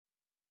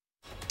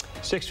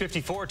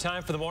6:54,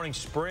 time for the morning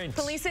sprint.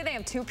 Police say they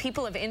have 2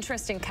 people of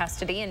interest in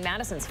custody in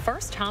Madison's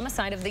first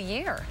homicide of the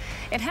year.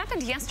 It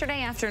happened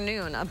yesterday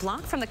afternoon, a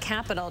block from the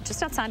Capitol,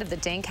 just outside of the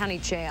Dane County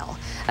Jail.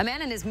 A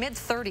man in his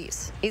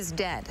mid-30s is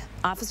dead.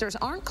 Officers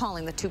aren't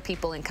calling the 2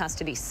 people in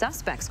custody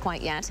suspects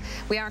quite yet.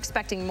 We are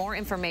expecting more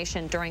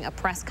information during a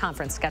press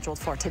conference scheduled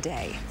for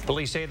today.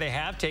 Police say they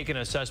have taken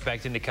a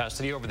suspect into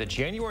custody over the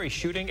January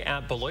shooting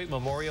at Beloit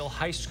Memorial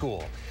High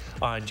School.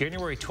 On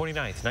January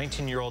 29th,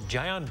 19-year-old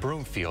Jayon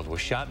Broomfield was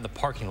shot in the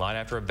parking lot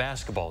after a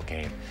basketball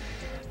game.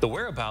 The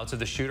whereabouts of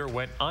the shooter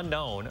went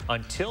unknown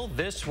until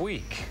this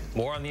week.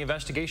 More on the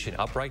investigation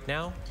up right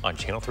now on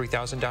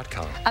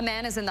channel3000.com. A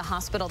man is in the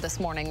hospital this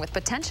morning with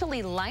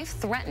potentially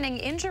life-threatening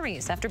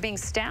injuries after being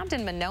stabbed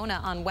in Monona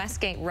on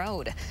Westgate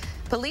Road.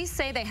 Police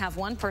say they have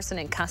 1 person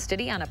in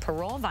custody on a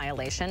parole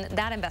violation.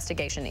 That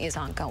investigation is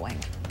ongoing.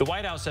 The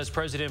White House says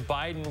President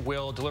Biden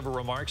will deliver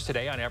remarks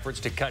today on efforts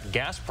to cut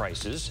gas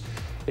prices.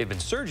 They've been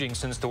surging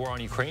since the war on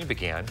Ukraine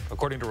began.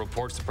 According to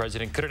reports, the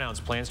president could announce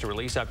plans to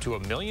release up to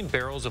 1 million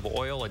barrels of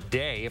oil a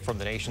day from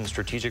the nation's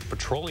strategic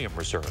petroleum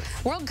reserve.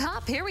 World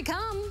Cup, here we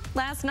come.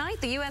 Last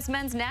night, the U.S.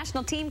 men's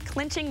national team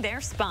clinching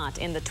their spot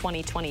in the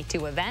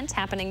 2022 event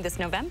happening this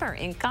November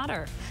in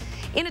Qatar.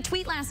 In a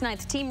tweet last night,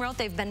 the team wrote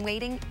they've been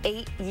waiting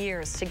 8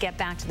 years to get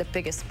back to the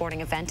biggest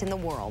sporting event in the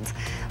world.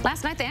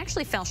 Last night, they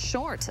actually fell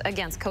short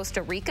against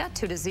Costa Rica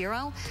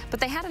 2-0, but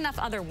they had enough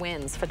other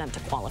wins for them to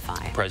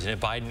qualify.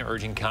 President Biden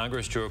urging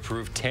Congress to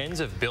approve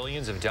tens of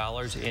billions of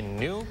dollars in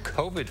new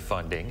COVID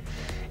funding.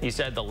 He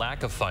said the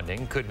lack of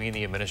funding could mean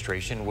the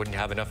administration wouldn't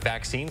have enough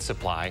vaccine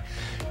supply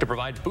to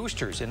provide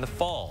boosters in the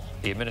fall.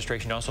 The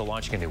administration also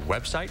launching a new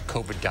website,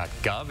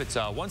 covid.gov. It's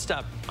a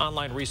one-stop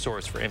online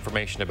resource for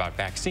information about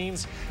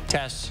vaccines,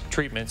 tests,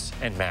 treatments,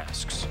 and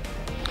masks.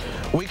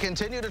 We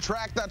continue to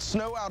track that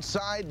snow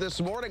outside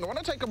this morning. I want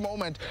to take a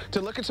moment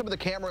to look at some of the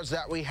cameras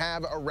that we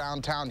have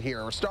around town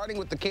here. We're starting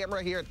with the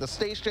camera here at the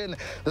station.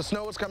 The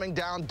snow is coming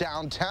down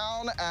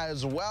downtown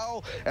as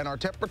well, and our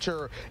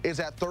temperature is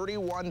at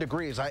 31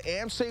 degrees. I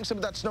am seeing some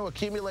of that snow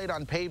accumulate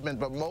on pavement,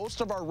 but most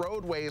of our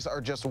roadways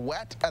are just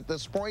wet at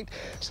this point.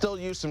 Still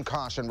use some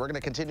caution. We're going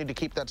to continue to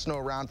keep that snow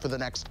around for the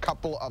next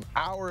couple of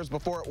hours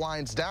before it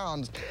winds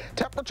down.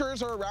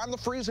 Temperatures are around the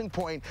freezing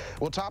point.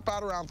 We'll top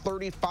out around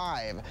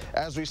 35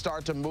 as we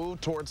start to move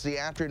towards the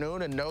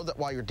afternoon, and know that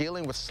while you're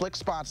dealing with slick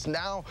spots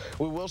now,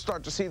 we will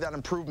start to see that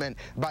improvement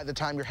by the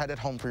time you're headed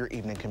home for your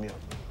evening commute.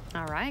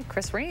 All right,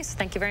 Chris Reese,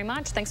 thank you very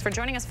much. Thanks for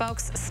joining us,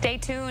 folks. Stay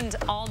tuned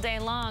all day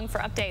long for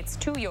updates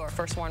to your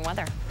First Warn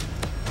weather.